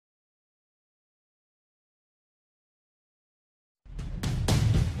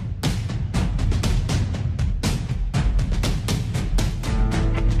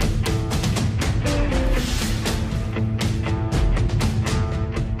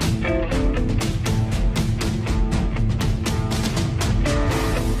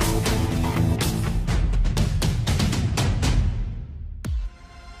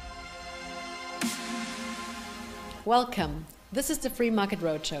Welcome. This is the Free Market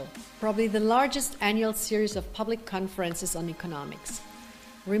Roadshow, probably the largest annual series of public conferences on economics.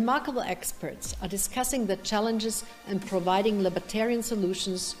 Remarkable experts are discussing the challenges and providing libertarian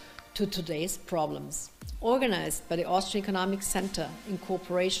solutions to today's problems. Organized by the Austrian Economic Center in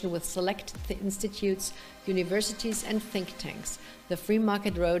cooperation with select institutes, universities and think tanks, the Free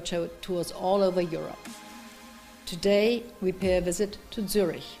Market Roadshow tours all over Europe. Today we pay a visit to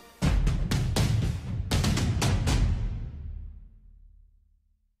Zürich.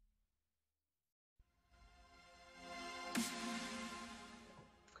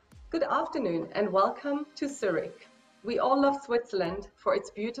 Good afternoon and welcome to Zurich. We all love Switzerland for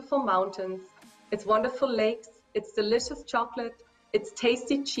its beautiful mountains, its wonderful lakes, its delicious chocolate, its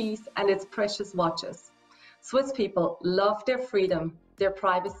tasty cheese and its precious watches. Swiss people love their freedom, their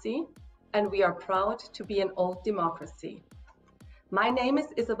privacy, and we are proud to be an old democracy. My name is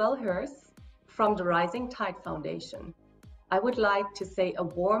Isabelle from the Rising Tide Foundation. I would like to say a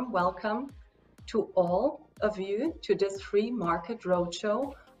warm welcome to all of you to this Free Market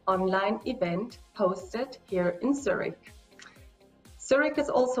Roadshow online event hosted here in Zurich. Zurich is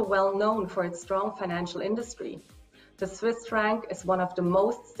also well known for its strong financial industry. The Swiss franc is one of the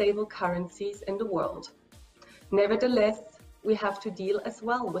most stable currencies in the world. Nevertheless, we have to deal as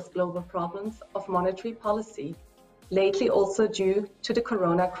well with global problems of monetary policy, lately also due to the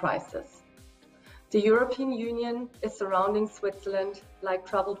corona crisis. The European Union is surrounding Switzerland like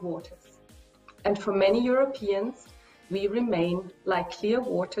troubled waters. And for many Europeans, we remain like clear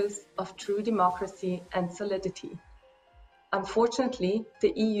waters of true democracy and solidity. Unfortunately,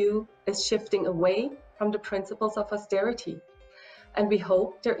 the EU is shifting away from the principles of austerity, and we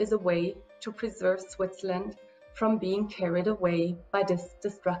hope there is a way to preserve Switzerland from being carried away by this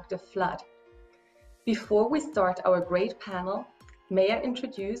destructive flood. Before we start our great panel, may I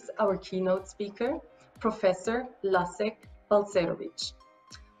introduce our keynote speaker, Professor Leszek Balcerowicz.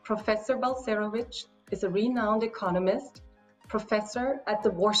 Professor Balcerowicz is a renowned economist, professor at the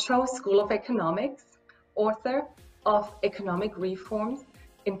Warsaw School of Economics, author of Economic Reforms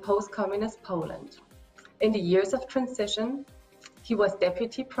in Post-Communist Poland. In the years of transition, he was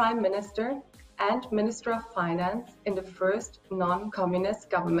Deputy Prime Minister and Minister of Finance in the first non-communist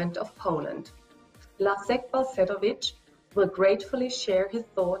government of Poland. Leszek Balcerowicz will gratefully share his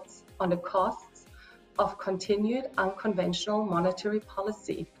thoughts on the costs of continued unconventional monetary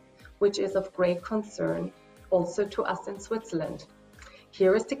policy, which is of great concern also to us in Switzerland.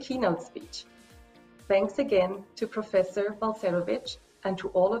 Here is the keynote speech. Thanks again to Professor Balcerowicz and to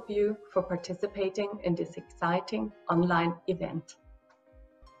all of you for participating in this exciting online event.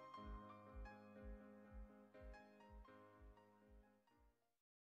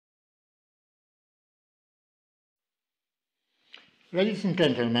 Ladies and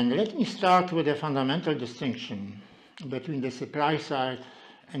gentlemen, let me start with a fundamental distinction between the supply side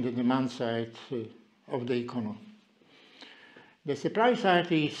and the demand side of the economy. The supply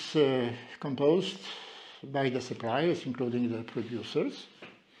side is composed by the suppliers, including the producers,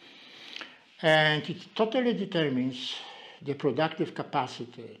 and it totally determines the productive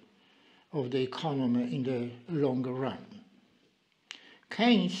capacity of the economy in the longer run.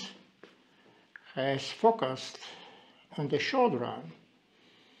 Keynes has focused on the short run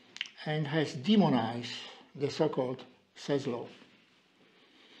and has demonized the so-called sales law.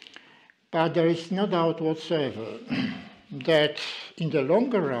 But there is no doubt whatsoever that in the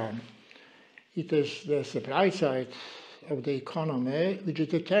longer run, it is the supply side of the economy which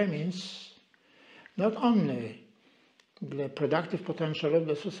determines not only the productive potential of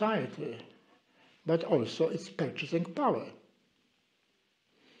the society, but also its purchasing power.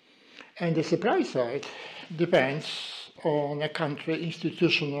 And the supply side depends on a country's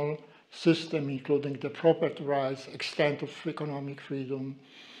institutional system, including the property rights, extent of economic freedom,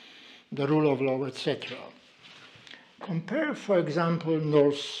 the rule of law, etc. Compare, for example,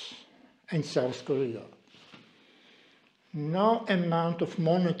 North and South Korea. No amount of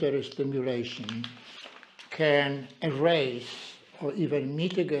monetary stimulation can erase or even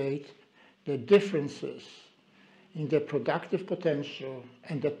mitigate the differences in the productive potential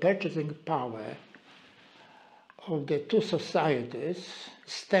and the purchasing power of the two societies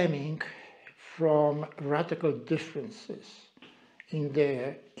stemming from radical differences in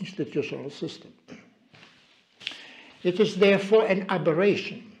their institutional system. It is therefore an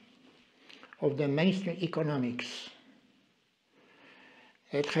aberration of the mainstream economics.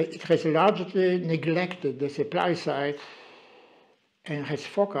 It has largely neglected the supply side and has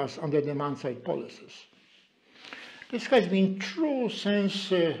focused on the demand side policies. This has been true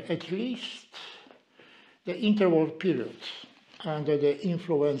since at least the interwar period under the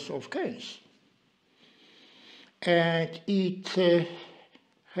influence of Keynes. and it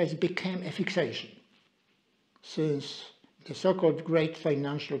has become a fixation since the so-called great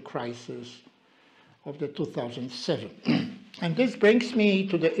financial crisis of the 2007. And this brings me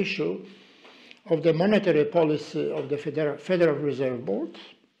to the issue of the monetary policy of the Federal Reserve Board,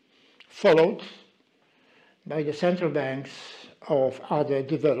 followed by the central banks of other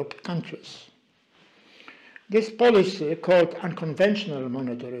developed countries. This policy, called Unconventional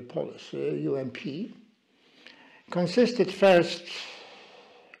Monetary Policy, UMP, consisted first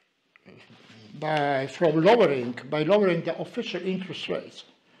by lowering the official interest rates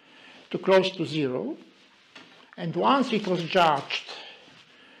to close to zero, and once it was judged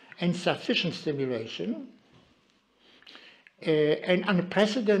insufficient stimulation, an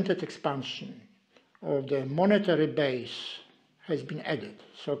unprecedented expansion of the monetary base has been added,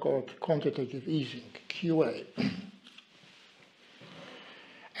 so-called quantitative easing, QA.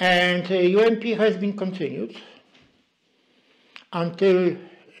 And UMP has been continued until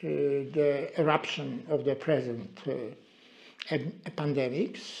the eruption of the present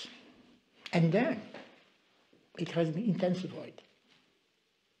pandemics, and then it has been intensified.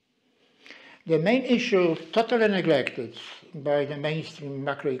 The main issue, totally neglected by the mainstream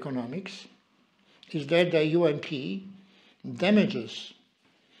macroeconomics, is that the UMP damages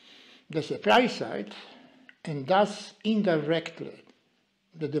the supply side and thus indirectly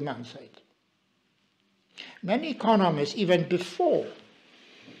the demand side. Many economists, even before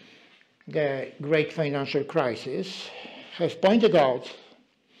the great financial crisis, have pointed out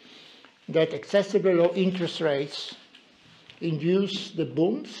that excessively low interest rates induce the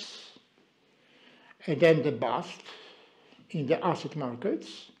booms and then the bust in the asset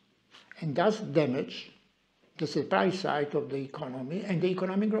markets, and thus damage the supply side of the economy and the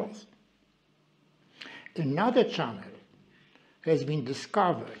economic growth. Another channel has been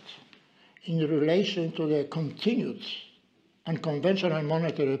discovered in relation to the continued unconventional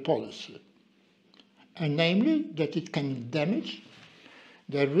monetary policy, and namely that it can damage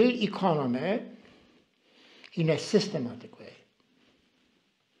the real economy in a systematic way.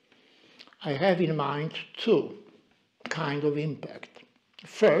 I have in mind two kinds of impact.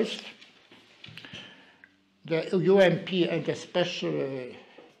 First, the UMP and especially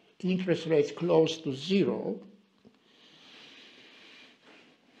interest rates close to zero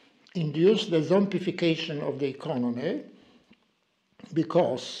induce the zombification of the economy,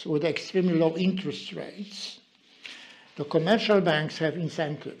 because with extremely low interest rates, the commercial banks have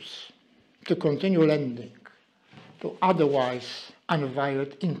incentives to continue lending to otherwise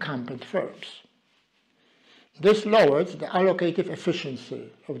unviable incumbent firms. This lowers the allocative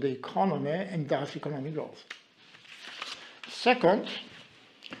efficiency of the economy and thus economic growth. Second,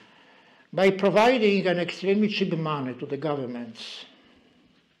 by providing an extremely cheap money to the governments,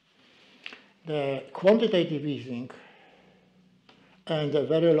 the quantitative easing and the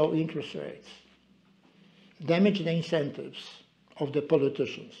very low interest rates damage the incentives of the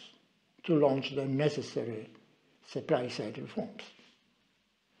politicians to launch the necessary supply-side reforms.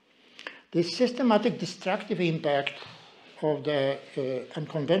 This systematic destructive impact of the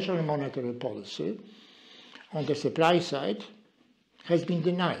unconventional monetary policy on the supply side has been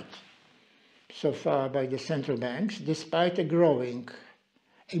denied so far by the central banks, despite a growing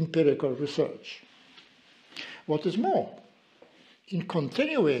empirical research. What is more, in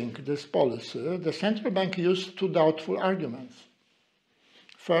continuing this policy, the central bank used two doubtful arguments.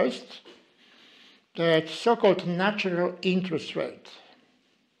 First, that so-called natural interest rate,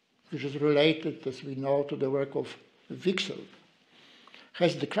 which is related, as we know, to the work of Wicksell,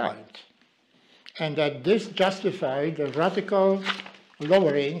 has declined, and that this justified the radical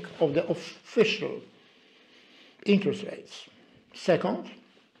lowering of the official interest rates. Second,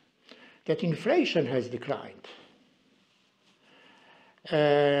 that inflation has declined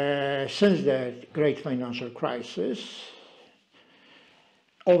since the great financial crisis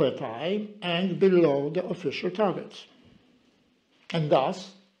over time and below the official targets. And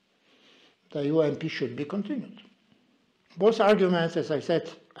thus, the UMP should be continued. Both arguments, as I said,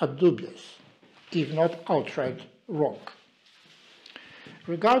 are dubious, if not outright wrong.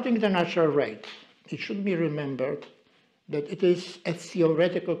 Regarding the natural rate, it should be remembered that it is a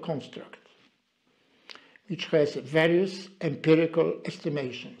theoretical construct which has various empirical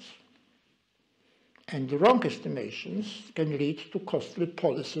estimations. And the wrong estimations can lead to costly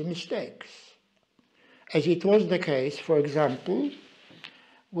policy mistakes, as it was the case, for example,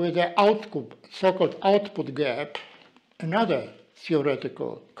 with the so-called output gap, another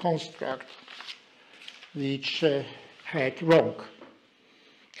theoretical construct which had wrong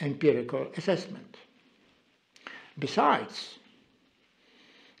empirical assessment. Besides,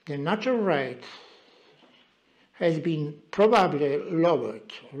 the natural rate has been probably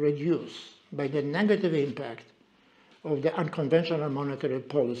lowered or reduced by the negative impact of the unconventional monetary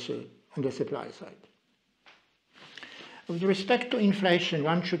policy on the supply side. With respect to inflation,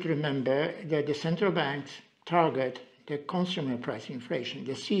 one should remember that the central banks target the consumer price inflation,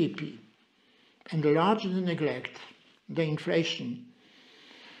 the CPI, and largely neglect the inflation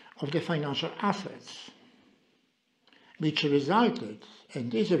of the financial assets, which resulted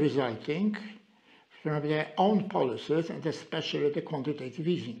and is resulting from their own policies and especially the quantitative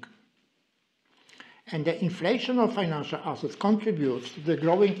easing. And the inflation of financial assets contributes to the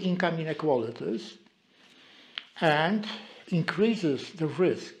growing income inequalities and increases the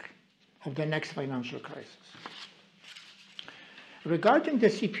risk of the next financial crisis. Regarding the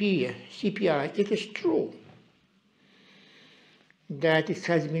CPI, it is true that it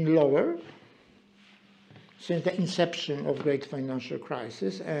has been lower since the inception of great financial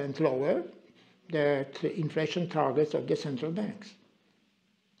crisis and lower than the inflation targets of the central banks.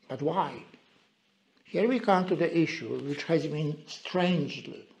 But why? Here we come to the issue which has been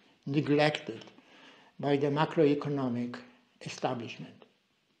strangely neglected by the macroeconomic establishment,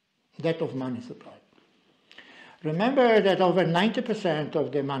 that of money supply. Remember that over 90%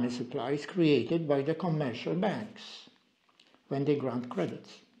 of the money supply is created by the commercial banks when they grant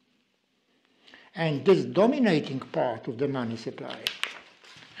credits. And this dominating part of the money supply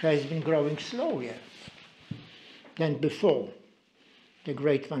has been growing slower than before the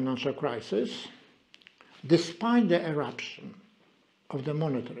great financial crisis, despite the eruption of the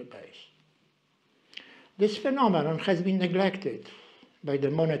monetary base. This phenomenon has been neglected by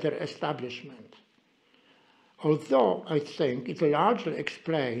the monetary establishment, although I think it largely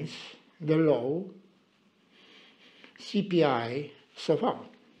explains the low CPI so far.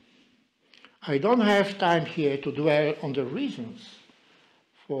 I don't have time here to dwell on the reasons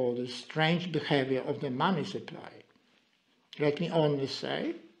for the strange behavior of the money supply. Let me only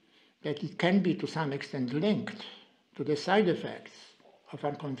say that it can be to some extent linked to the side effects of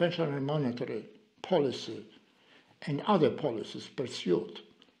unconventional monetary policy and other policies pursued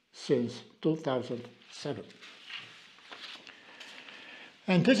since 2007.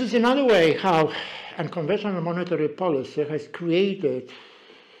 And this is another way how unconventional monetary policy has created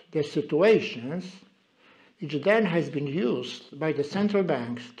the situations which then has been used by the central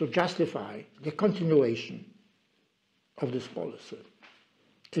banks to justify the continuation of this policy.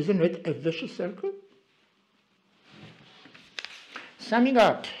 Isn't it a vicious circle? Summing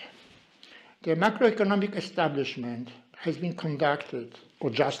up, the macroeconomic establishment has been conducted or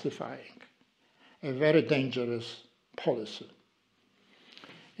justifying a very dangerous policy.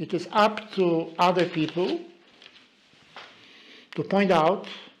 It is up to other people to point out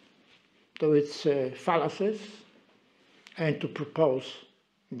to its fallacies and to propose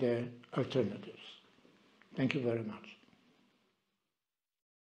the alternatives. Thank you very much.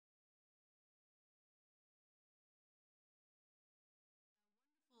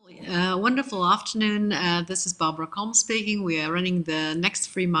 Wonderful afternoon. This is Barbara Kolm speaking. We are running the next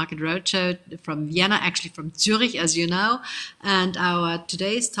Free Market Roadshow from Vienna, actually from Zürich, as you know. And our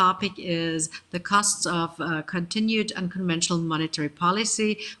today's topic is the costs of continued unconventional monetary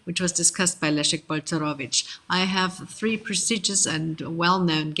policy, which was discussed by Leszek Balcerowicz. I have three prestigious and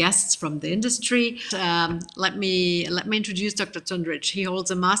well-known guests from the industry. Let me introduce Dr. Zundritsch. He holds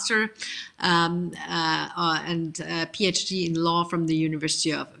a master and a PhD in law from the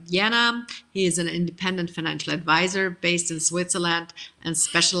University of Vienna. He is an independent financial advisor based in Switzerland and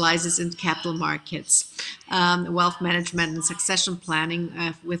specializes in capital markets, wealth management, and succession planning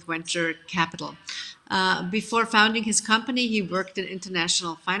with venture capital. Before founding his company, he worked in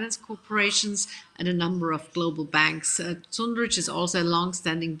international finance corporations and a number of global banks. Zundritsch is also a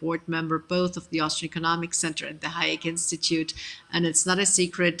long-standing board member both of the Austrian Economic Center and the Hayek Institute. And it's not a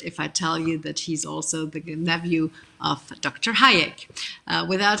secret if I tell you that he's also the nephew of Dr. Hayek.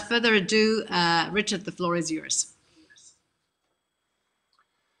 Without further ado, Richard, the floor is yours.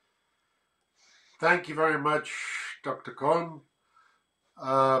 Thank you very much, Dr. Kolm.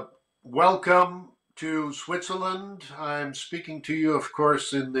 Welcome to Switzerland. I'm speaking to you, of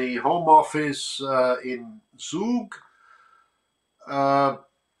course, in the home office in Zug,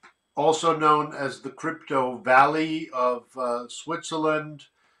 also known as the Crypto Valley of Switzerland,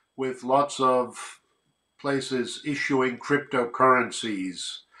 with lots of places issuing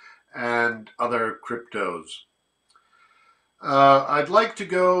cryptocurrencies and other cryptos. I'd like to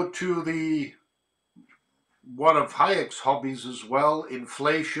go to one of Hayek's hobbies as well,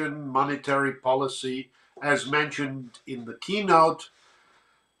 inflation, monetary policy, as mentioned in the keynote,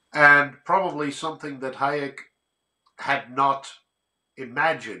 and probably something that Hayek had not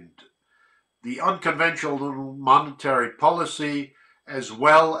imagined the unconventional monetary policy, as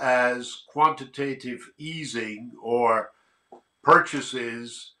well as quantitative easing or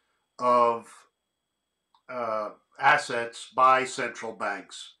purchases of assets by central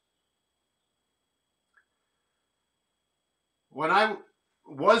banks. When I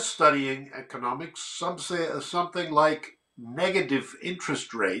was studying economics, some say something like negative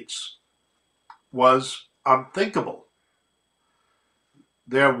interest rates was unthinkable.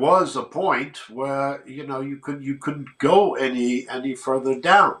 There was a point where you couldn't go any further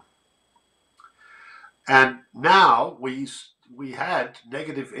down, and now we had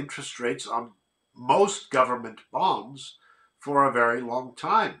negative interest rates on most government bonds for a very long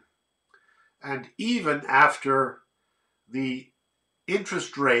time, and even after the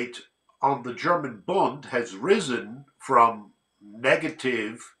interest rate on the German Bund has risen from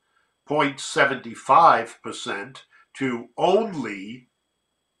negative 0.75% to only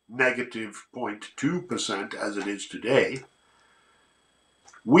negative 0.2% as it is today,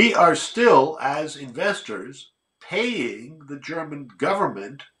 we are still, as investors, paying the German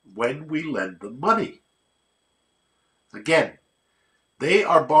government when we lend them money. Again, they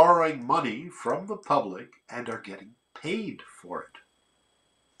are borrowing money from the public and are getting paid for it.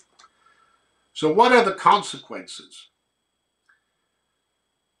 So what are the consequences?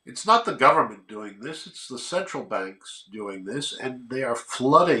 It's not the government doing this, it's the central banks doing this, and they are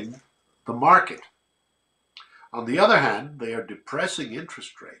flooding the market. On the other hand, they are depressing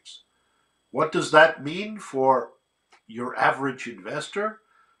interest rates. What does that mean for your average investor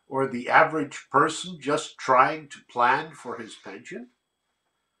or the average person just trying to plan for his pension?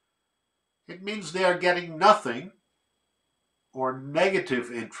 It means they are getting nothing or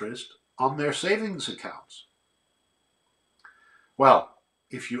negative interest on their savings accounts. Well,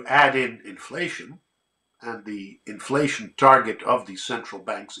 if you add in inflation, and the inflation target of the central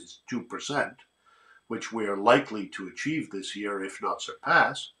banks is 2%, which we are likely to achieve this year, if not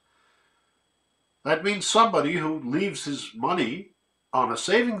surpass, that means somebody who leaves his money on a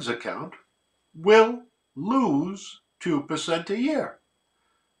savings account will lose 2% a year.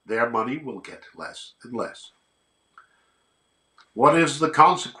 Their money will get less and less. What is the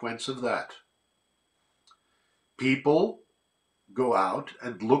consequence of that? People go out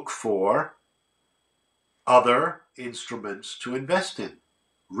and look for other instruments to invest in,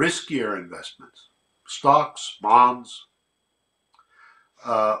 riskier investments, stocks, bonds,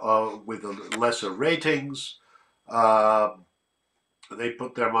 with lesser ratings. They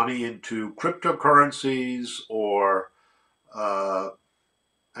put their money into cryptocurrencies,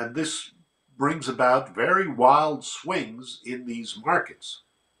 and this brings about very wild swings in these markets.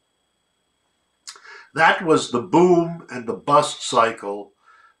 That was the boom and the bust cycle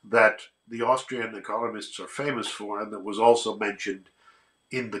that the Austrian economists are famous for, and that was also mentioned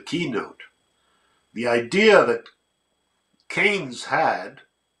in the keynote. The idea that Keynes had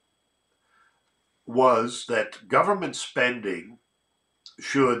was that government spending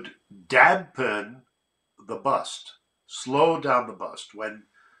should dampen the bust, slow down the bust. When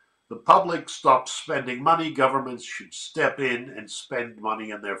the public stops spending money, governments should step in and spend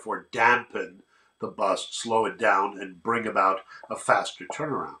money and therefore dampen the bust, slow it down, and bring about a faster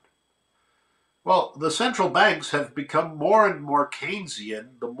turnaround. Well, the central banks have become more and more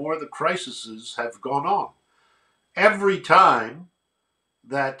Keynesian the more the crises have gone on. Every time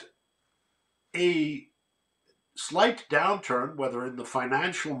that a slight downturn, whether in the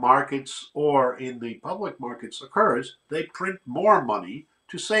financial markets or in the public markets, occurs, they print more money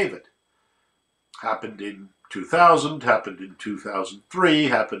to save it. Happened in 2000, happened in 2003,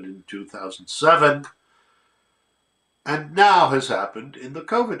 happened in 2007, and now has happened in the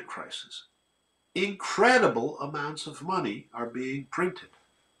COVID crisis. Incredible amounts of money are being printed.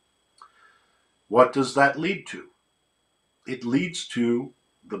 What does that lead to? It leads to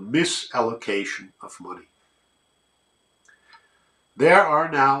the misallocation of money. There are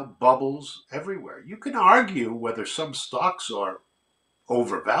now bubbles everywhere. You can argue whether some stocks are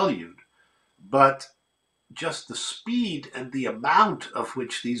overvalued, but just the speed and the amount of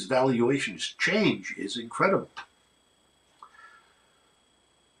which these valuations change is incredible.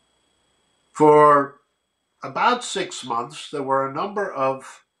 For about 6 months, there were a number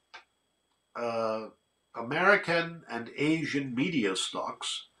of American and Asian media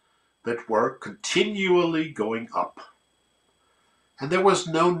stocks that were continually going up. And there was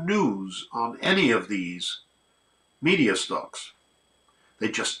no news on any of these media stocks.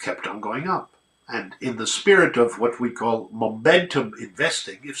 They just kept on going up. And in the spirit of what we call momentum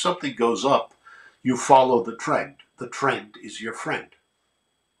investing, if something goes up, you follow the trend. The trend is your friend.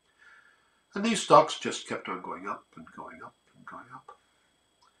 And these stocks just kept on going up and going up and going up.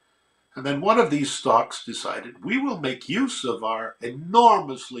 And then one of these stocks decided, we will make use of our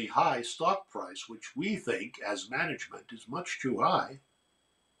enormously high stock price, which we think as management is much too high,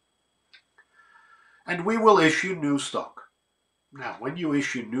 and we will issue new stock. Now, when you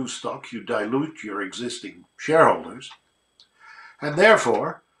issue new stock, you dilute your existing shareholders, and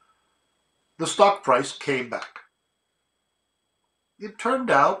therefore the stock price came back. It turned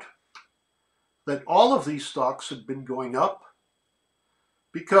out that all of these stocks had been going up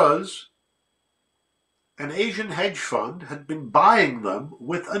because an Asian hedge fund had been buying them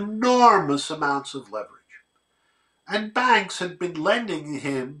with enormous amounts of leverage. And banks had been lending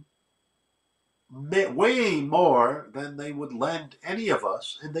him way more than they would lend any of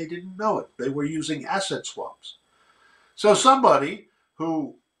us, and they didn't know it. They were using asset swaps. So somebody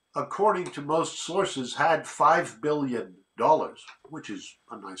who, according to most sources, had $5 billion, which is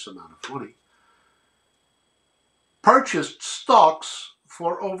a nice amount of money, purchased stocks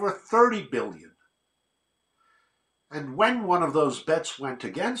for over 30 billion. And when one of those bets went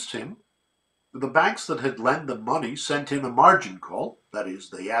against him, the banks that had lent them money sent in a margin call, that is,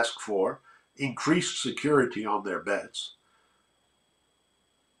 they asked for increased security on their bets,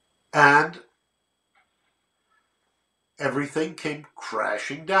 and everything came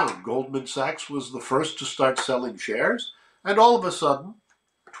crashing down. Goldman Sachs was the first to start selling shares, and all of a sudden,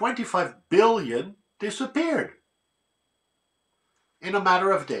 25 billion disappeared in a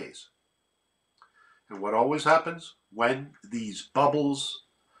matter of days. And what always happens when these bubbles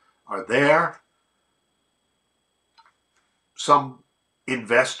are there, some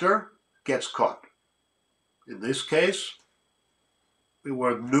investor gets caught. In this case, there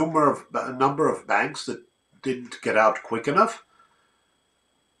were a number of banks that didn't get out quick enough,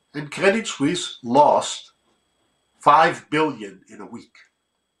 and Credit Suisse lost 5 billion in a week.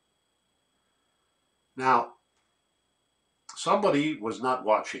 Now, somebody was not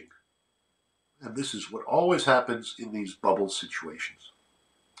watching, and this is what always happens in these bubble situations.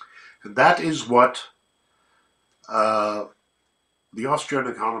 And that is what the Austrian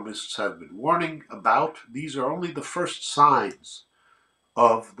economists have been warning about. These are only the first signs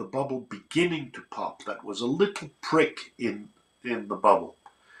of the bubble beginning to pop. That was a little prick in the bubble.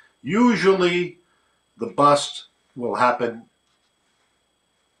 Usually the bust will happen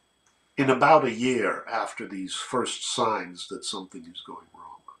in about a year after these first signs that something is going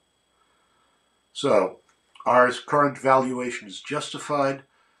wrong. So, our current valuation is justified.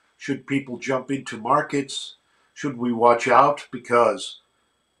 Should people jump into markets? Should we watch out? Because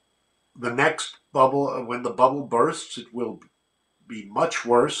the next bubble, when the bubble bursts, it will be much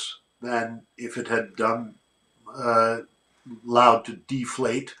worse than if it had done allowed to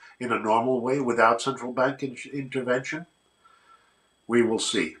deflate in a normal way without central bank intervention. We will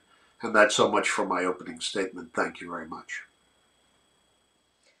see. And that's so much for my opening statement. Thank you very much.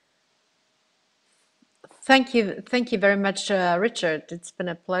 Thank you very much, Richard. It's been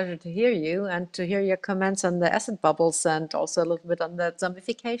a pleasure to hear you and to hear your comments on the asset bubbles and also a little bit on the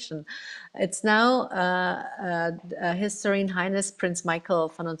zombification. It's now His Serene Highness Prince Michael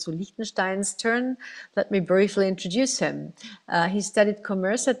von und zu Liechtenstein's turn. Let me briefly introduce him. He studied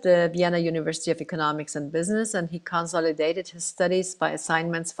commerce at the Vienna University of Economics and Business, and he consolidated his studies by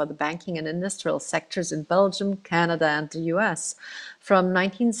assignments for the banking and industrial sectors in Belgium, Canada, and the US. From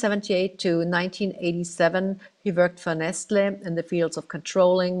 1978 to 1987, he worked for Nestlé in the fields of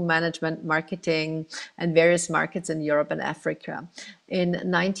controlling, management, marketing, and various markets in Europe and Africa. In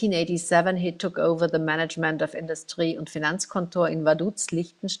 1987, he took over the management of Industrie- und Finanzkontor in Vaduz,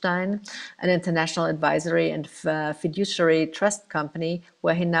 Liechtenstein, an international advisory and fiduciary trust company,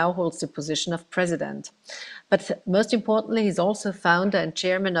 where he now holds the position of president. But most importantly, he's also founder and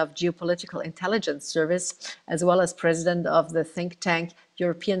chairman of Geopolitical Intelligence Service, as well as president of the think tank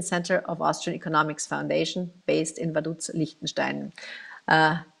European Center of Austrian Economics Foundation, based in Vaduz, Liechtenstein.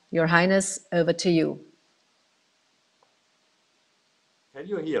 Your Highness, over to you. Can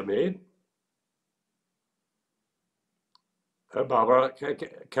you hear me? Barbara,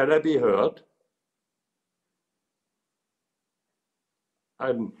 can I be heard?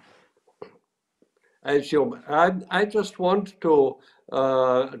 I assume. I just want to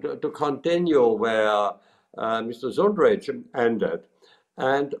continue where Mr. Zundritsch ended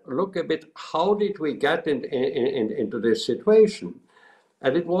and look a bit, how did we get into this situation?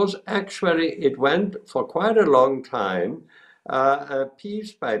 And it was actually, it went for quite a long time,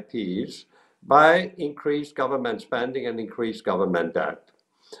 piece by piece, by increased government spending and increased government debt.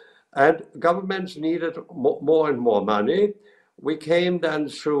 And governments needed more and more money. We came then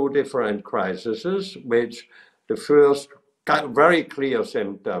through different crises, which the first very clear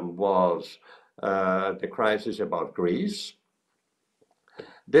symptom was the crisis about Greece.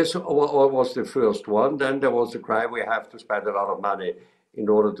 This was the first one. Then there was the cry, we have to spend a lot of money in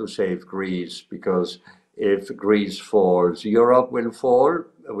order to save Greece, because if Greece falls, Europe will fall,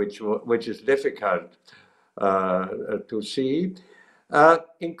 which is difficult to see.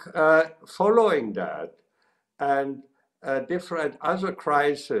 Following that, and different other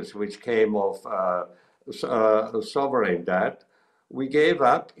crises which came of sovereign debt, we gave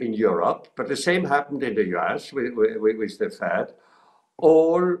up in Europe, but the same happened in the US with the Fed,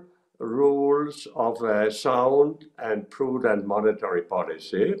 all rules of a sound and prudent monetary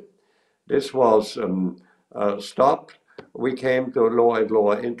policy. This was stopped. We came to lower and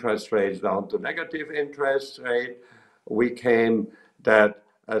lower interest rates, down to negative interest rate. We came that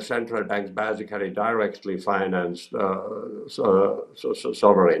central banks basically directly financed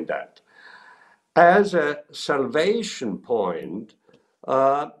sovereign debt. As a salvation point,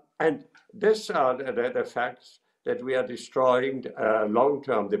 and these are the facts that we are destroying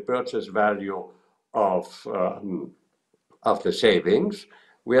long-term the purchase value of the savings.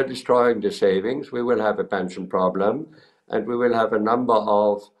 We are destroying the savings. We will have a pension problem, and we will have a number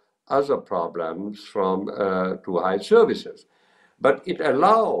of other problems from too high services. But it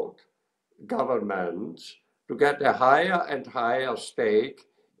allowed governments to get a higher and higher stake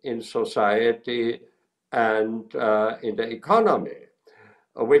in society and in the economy,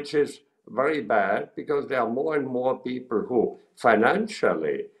 which is very bad, because there are more and more people who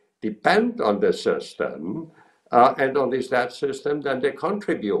financially depend on the system and on that system, then they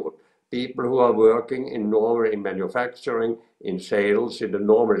contribute. People who are working in manufacturing, in sales, in the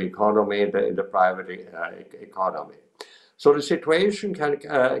normal economy, in the private economy. So the situation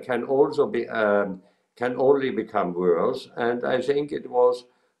can also be can only become worse, and I think it was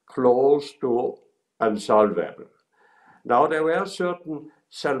close to unsolvable. Now there were certain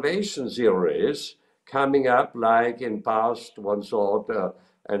salvation theories coming up, like in past one thought,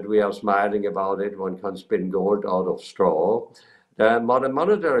 and we are smiling about it, one can spin gold out of straw. The modern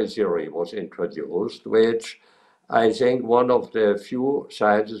monetary theory was introduced, which I think one of the few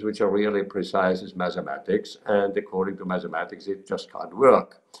sciences which are really precise is mathematics, and according to mathematics, it just can't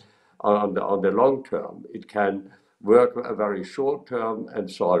work on the long term. It can work a very short term and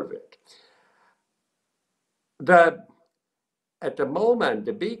solve it. At the moment,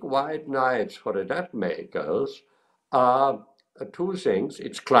 the big white knights for the debt makers are two things.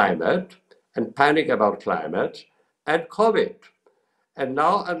 It's climate and panic about climate, and COVID. And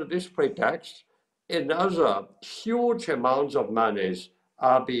now, under this pretext, another huge amounts of monies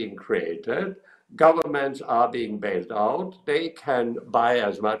are being created. Governments are being bailed out. They can buy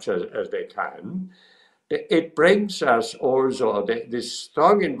as much as they can. It brings us also, this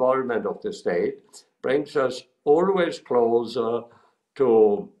strong involvement of the state brings us always closer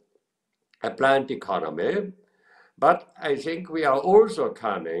to a planned economy. But I think we are also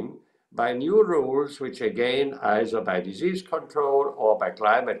coming by new rules, which again, either by disease control or by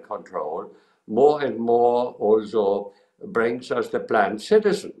climate control, more and more also brings us the planned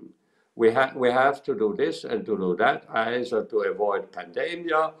citizen. We have to do this and to do that, either to avoid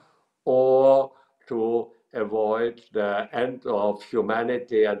pandemia or to avoid the end of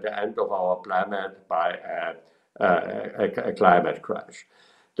humanity and the end of our planet by a climate crash.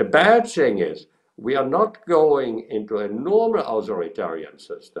 The bad thing is, we are not going into a normal authoritarian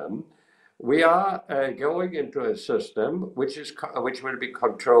system. We are going into a system which will be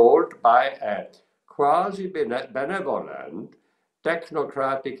controlled by a quasi-benevolent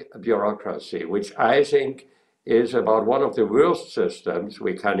technocratic bureaucracy, which I think is about one of the worst systems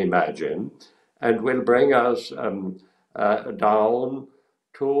we can imagine, and will bring us down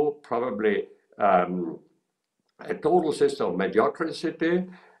to probably a total system of mediocrity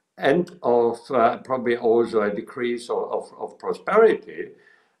and of probably also a decrease of prosperity.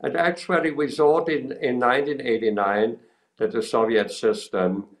 And actually, we thought in 1989 that the Soviet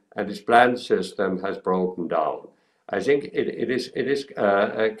system and its planned system has broken down. I think it is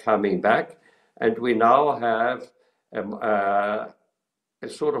coming back, and we now have a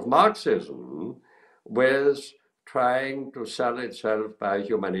sort of Marxism with trying to sell itself by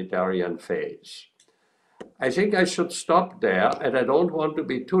humanitarian phase. I think I should stop there, and I don't want to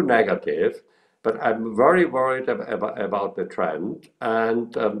be too negative, but I'm very worried about the trend,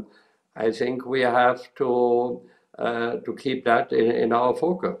 and I think we have to keep that in our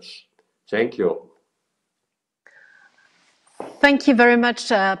focus. Thank you. Thank you very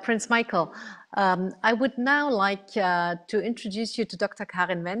much, Prince Michael. I would now like to introduce you to Dr.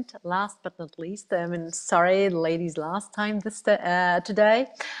 Karin Wendt, last but not least. Sorry, ladies, last time today.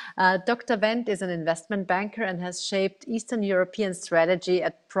 Dr. Wendt is an investment banker and has shaped Eastern European strategy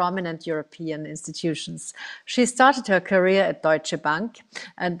at prominent European institutions. She started her career at Deutsche Bank,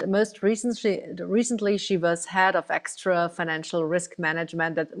 and most recently she was head of extra financial risk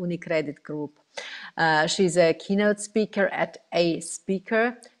management at UniCredit Group. She's a keynote speaker at A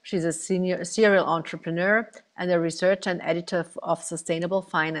Speaker. She's a serial entrepreneur and a researcher and editor of Sustainable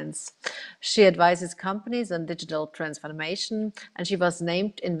Finance. She advises companies on digital transformation, and she was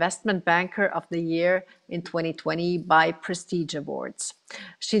named Investment Banker of the Year in 2020 by Prestige Awards.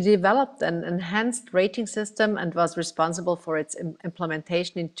 She developed an enhanced rating system and was responsible for its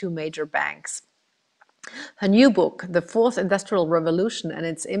implementation in 2 major banks. Her new book, The Fourth Industrial Revolution and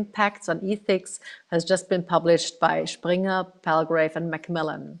Its Impacts on Ethics, has just been published by Springer, Palgrave and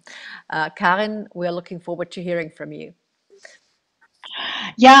Macmillan. Karin, we are looking forward to hearing from you.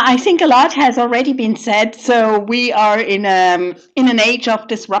 Yeah, I think a lot has already been said. So we are in an age of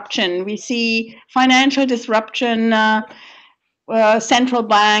disruption. We see financial disruption, central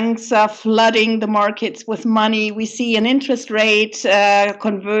banks flooding the markets with money. We see an interest rate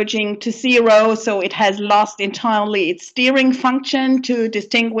converging to zero, so it has lost entirely its steering function to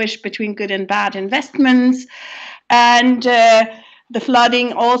distinguish between good and bad investments. And the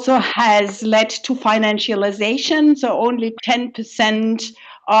flooding also has led to financialization, so only 10%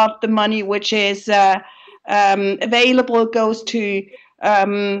 of the money which is available goes to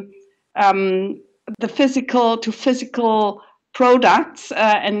the physical products,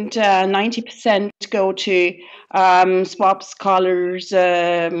 and 90% go to swaps, collars,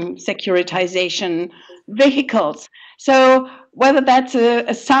 securitization vehicles. So whether that's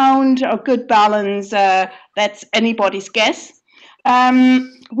a sound or good balance, that's anybody's guess.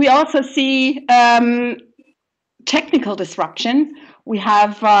 We also see technical disruption. We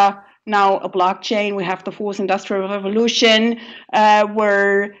have now a blockchain. We have the fourth industrial revolution,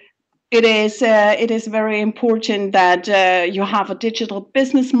 where it is very important that you have a digital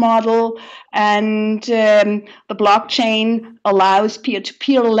business model, and the blockchain allows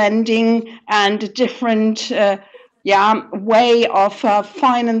peer-to-peer lending and a different way of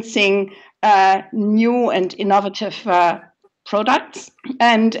financing new and innovative products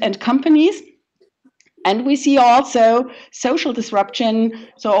and companies. And we see also social disruption,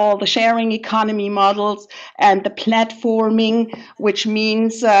 so all the sharing economy models and the platforming, which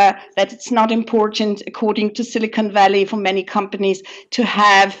means that it's not important, according to Silicon Valley, for many companies to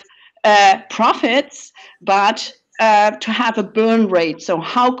have profits, but to have a burn rate. So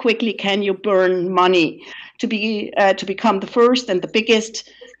how quickly can you burn money to become the first and the biggest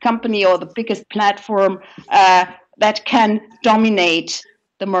company or the biggest platform that can dominate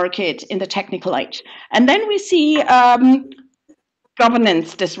the market in the technical age. And then we see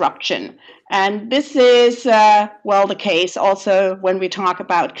governance disruption. And this is, the case also when we talk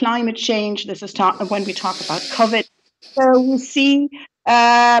about climate change. This is when we talk about COVID. So we see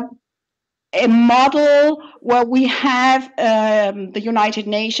a model where we have the United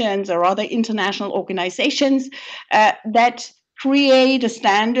Nations or other international organizations that create a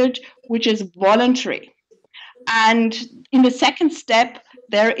standard which is voluntary. And in the second step,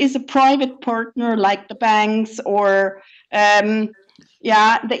 there is a private partner like the banks or the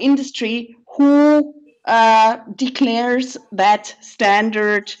industry who declares that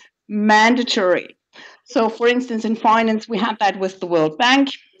standard mandatory. So, for instance, in finance, we had that with the World Bank,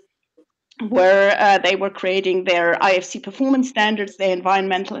 where they were creating their IFC performance standards, their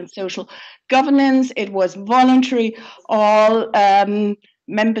environmental and social governance. It was voluntary. All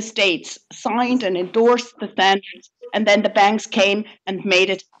member states signed and endorsed the standards, and then the banks came and made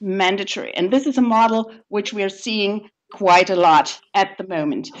it mandatory. And this is a model which we are seeing quite a lot at the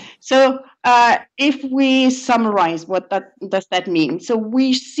moment. So if we summarize, what does that mean? So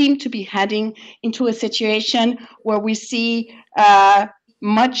we seem to be heading into a situation where we see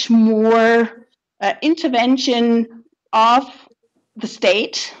much more intervention of the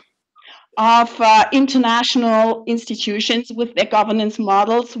state, of international institutions with their governance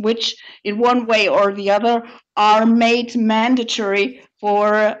models, which in one way or the other are made mandatory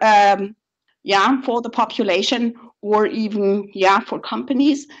for the population or even for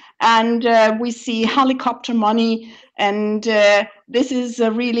companies. And we see helicopter money, and this is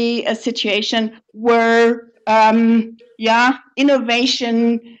really a situation where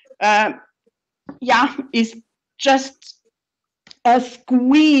innovation is just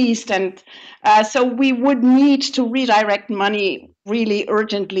squeezed, and so we would need to redirect money really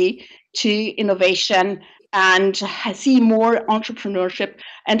urgently to innovation and see more entrepreneurship.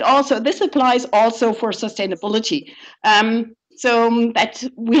 And also, this applies also for sustainability. So that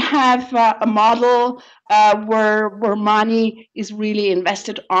we have a model where money is really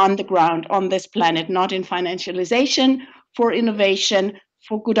invested on the ground, on this planet, not in financialization, for innovation,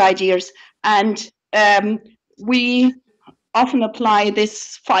 for good ideas. And we often apply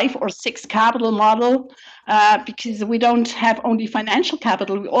this 5 or 6 capital model because we don't have only financial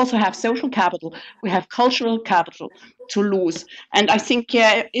capital, we also have social capital, we have cultural capital to lose. And I think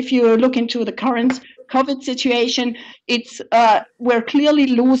if you look into the current COVID situation, it's we're clearly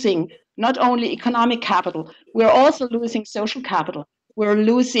losing not only economic capital, we're also losing social capital, we're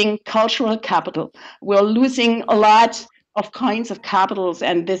losing cultural capital, we're losing a lot of kinds of capitals,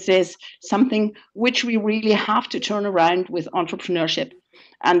 and this is something which we really have to turn around with entrepreneurship.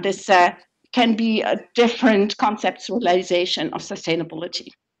 And this can be a different conceptualization of sustainability.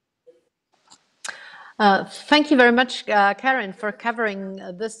 Thank you very much, Karen, for covering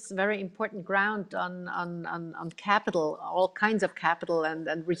this very important ground on capital, all kinds of capital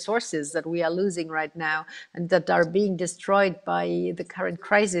and resources that we are losing right now and that are being destroyed by the current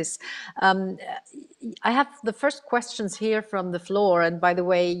crisis. I have the first questions here from the floor. And by the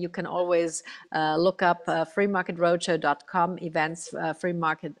way, you can always look up freemarketroadshow.com events, Free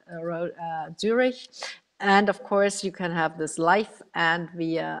Market Zurich. And of course, you can have this live and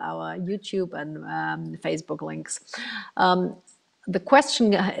via our YouTube and Facebook links. The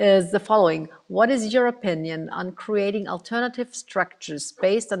question is the following. What is your opinion on creating alternative structures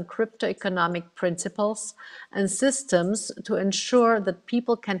based on crypto-economic principles and systems to ensure that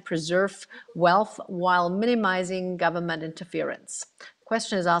people can preserve wealth while minimizing government interference?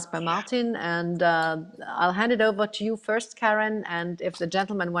 Question is asked by Martin, and I'll hand it over to you first, Karen, and if the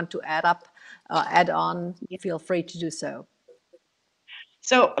gentlemen want to add on, feel free to do so.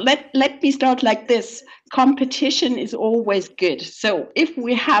 So let me start like this. Competition is always good. So if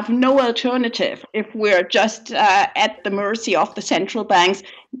we have no alternative, if we're just at the mercy of the central banks,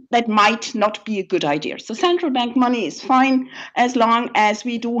 that might not be a good idea. So central bank money is fine as long as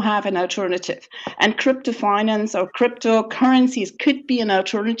we do have an alternative. And crypto finance or cryptocurrencies could be an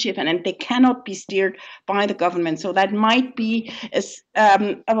alternative, and they cannot be steered by the government. So that might be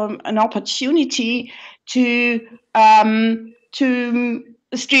an opportunity to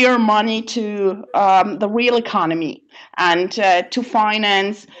steer money to the real economy and to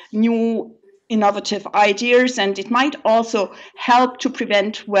finance new innovative ideas. And it might also help to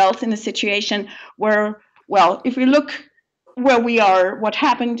prevent wealth in a situation where, well, if we look where we are, what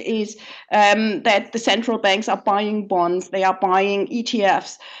happened is that the central banks are buying bonds, they are buying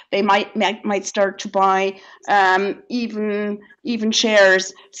ETFs, they might start to buy even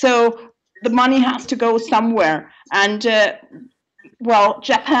shares. So the money has to go somewhere. And well,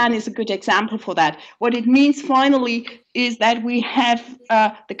 Japan is a good example for that. What it means finally is that we have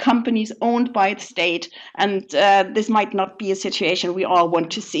the companies owned by the state, and this might not be a situation we all want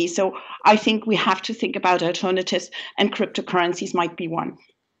to see. So I think we have to think about alternatives, and cryptocurrencies might be one.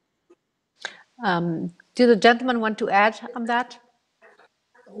 Do the gentlemen want to add on that?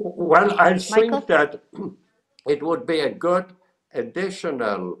 Well, I think that it would be a good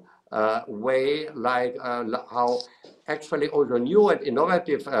additional way, like how actually also new and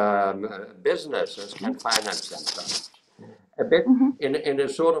innovative businesses can finance themselves. A bit in a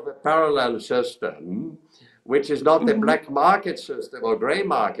sort of a parallel system, which is not the black market system or gray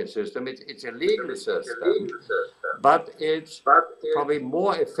market system, it's a legal system, but it's probably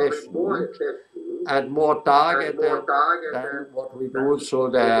more efficient and more targeted than what we do through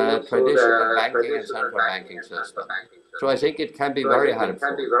the traditional banking and central banking system. So I think it can be very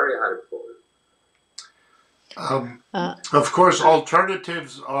helpful. Of course,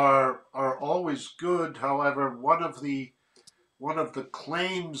 alternatives are always good. However, one of the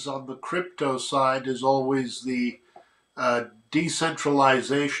claims on the crypto side is always the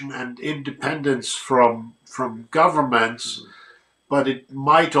decentralization and independence from governments, but it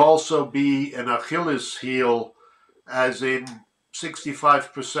might also be an Achilles heel, as in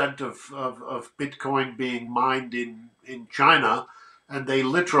 65% of Bitcoin being mined in China, and they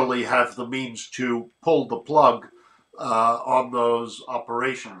literally have the means to pull the plug on those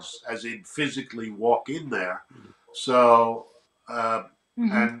operations, as in physically walk in there. So,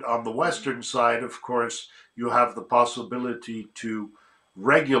 and on the Western side, of course, you have the possibility to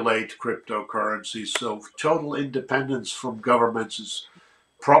regulate cryptocurrencies. So total independence from governments is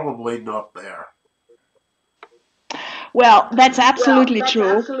probably not there. Well, that's absolutely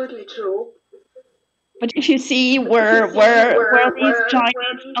true. But if you see where these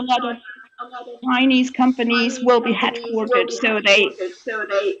Chinese, a lot of Chinese companies will be headquartered, so they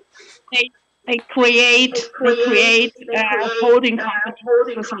they create holding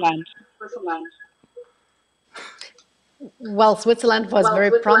companies in Switzerland. Well, Switzerland was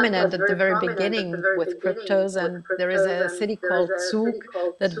very prominent at the very beginning with cryptos, and there is a city called Zug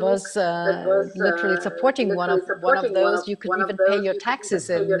that was literally supporting one of those. You could even pay your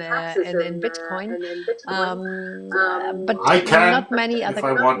taxes in Bitcoin, but I can, not many if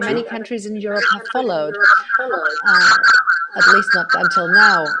I want to. countries in Europe have followed. At least not until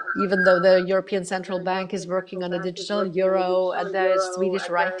now, even though the European Central Bank is working on a digital euro, and the Swedish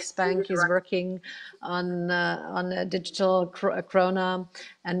Riksbank is working on a digital krona,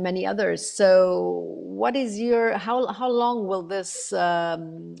 and many others. So, what is your how long will this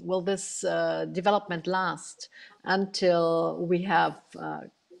development last until we have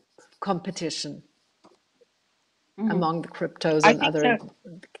competition among the cryptos and other?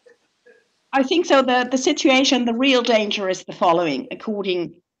 I think so. The situation, the real danger is the following,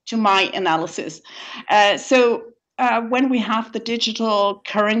 according to my analysis. When we have the digital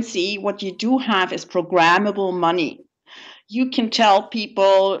currency, what you do have is programmable money. You can tell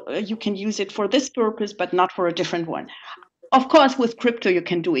people you can use it for this purpose, but not for a different one. Of course, with crypto, you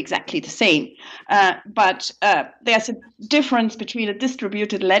can do exactly the same. But there's a difference between a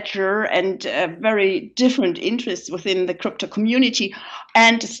distributed ledger and very different interests within the crypto community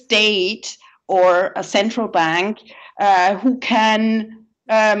and a state or a central bank who can,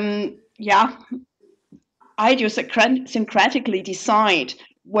 idiosyncratically decide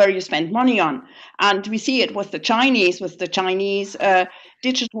where you spend money on. And we see it with the Chinese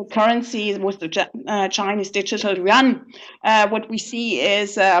digital currency, with the Chinese digital yuan. What we see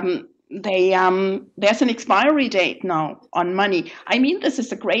is there's an expiry date now on money. I mean, this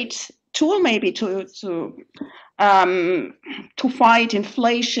is a great tool maybe to fight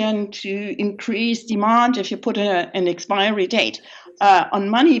inflation, to increase demand if you put an expiry date on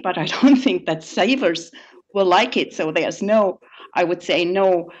money, but I don't think that savers will like it. So there's no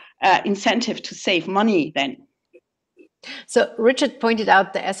incentive to save money then. So Richard pointed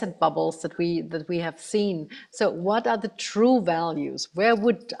out the asset bubbles that we have seen. So what are the true values? Where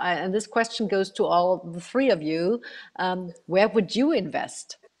would and this question goes to all the three of you. Where would you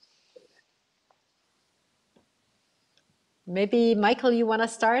invest? Maybe Michael, you want to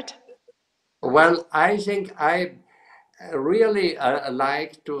start? Well, I think I really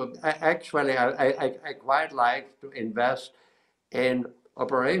like to actually I quite like to invest in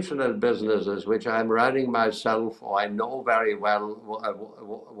operational businesses which I'm running myself, or I know very well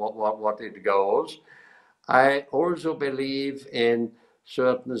what it goes. I also believe in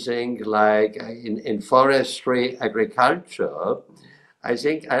certain things like in forestry, agriculture. I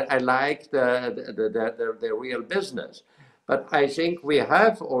think I like the real business. But I think we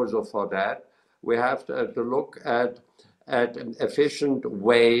have also for that, we have to look at efficient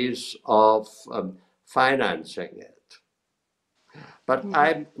ways of financing it. But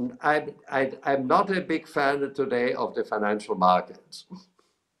I'm not a big fan today of the financial markets.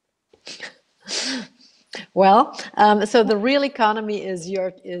 Well, so the real economy is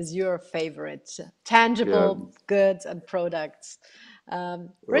your favorite, tangible goods and products.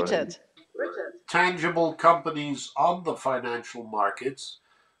 Richard. Tangible companies on the financial markets.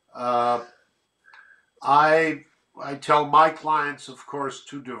 I tell my clients, of course,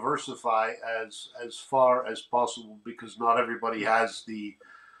 to diversify as far as possible, because not everybody has the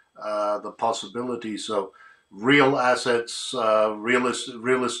possibility. So real assets, real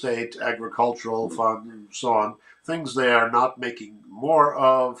estate, agricultural fund, and so on, things they are not making more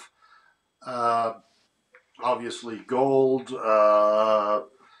of. Obviously, gold.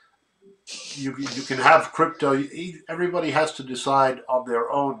 You can have crypto. Everybody has to decide on their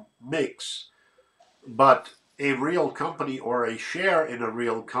own mix, but a real company or a share in a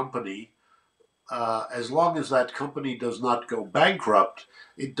real company, as long as that company does not go bankrupt,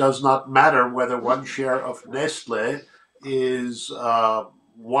 it does not matter whether one share of Nestle is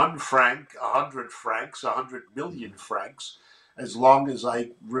 1 franc, 100 francs, 100 million francs, as long as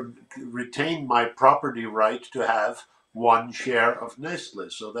I retain my property right to have one share of Nestle.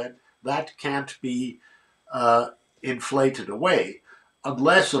 So that can't be inflated away,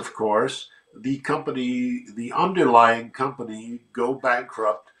 unless, of course, the underlying company go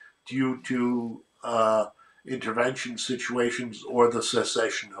bankrupt due to intervention situations or the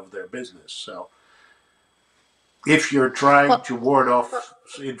cessation of their business. So if you're trying to ward off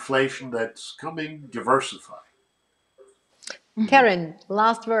inflation that's coming, diversify. Karen,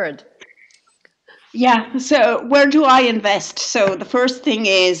 last word. Yeah, so where do I invest? So the first thing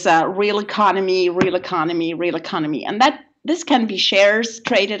is real economy. And this can be shares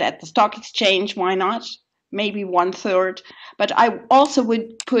traded at the stock exchange. Why not? maybe 1/3. But I also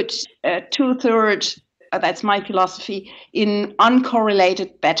would put 2/3, that's my philosophy, in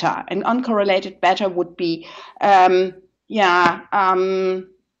uncorrelated beta. And uncorrelated beta would be,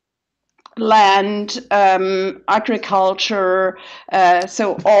 land, agriculture,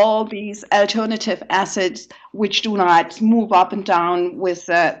 so all these alternative assets which do not move up and down with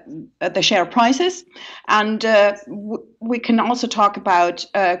the share prices. And we can also talk about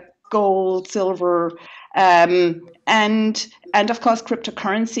gold, silver, and of course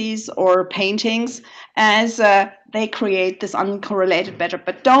cryptocurrencies or paintings, as they create this uncorrelated beta.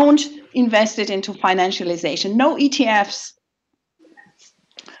 But don't invest it into financialization. No ETFs.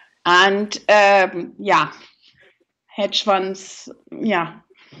 And hedge funds,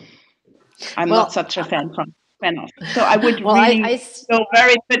 I'm not such a fan of. So I would really go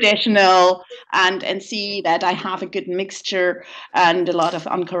very traditional and see that I have a good mixture and a lot of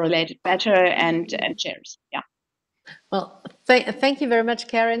uncorrelated beta and shares. Yeah. Well, thank you very much,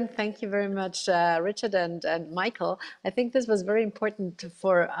 Karen. Thank you very much, Richard and Michael. I think this was very important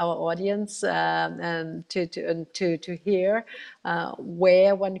for our audience and to hear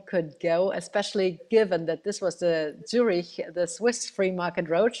where one could go, especially given that this was the Zürich, the Swiss Free Market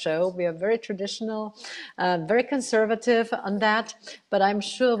Roadshow. We are very traditional, very conservative on that, but I'm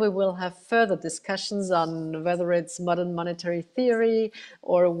sure we will have further discussions on whether it's modern monetary theory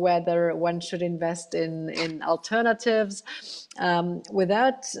or whether one should invest in alternatives.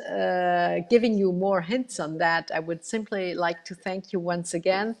 Without giving you more hints on that, I would simply like to thank you once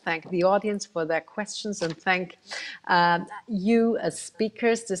again, thank the audience for their questions, and thank you as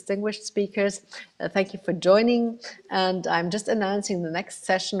speakers, distinguished speakers. Thank you for joining. And I'm just announcing the next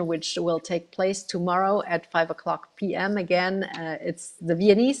session, which will take place tomorrow at 5:00 p.m. Again, it's the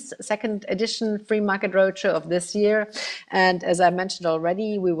Viennese second edition Free Market Roadshow of this year. And as I mentioned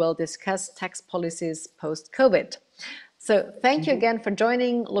already, we will discuss tax policies post-COVID. So thank you again for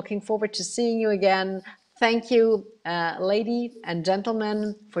joining. Looking forward to seeing you again. Thank you, ladies and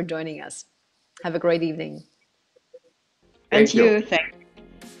gentlemen, for joining us. Have a great evening. Thank you.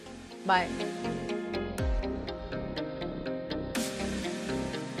 Bye.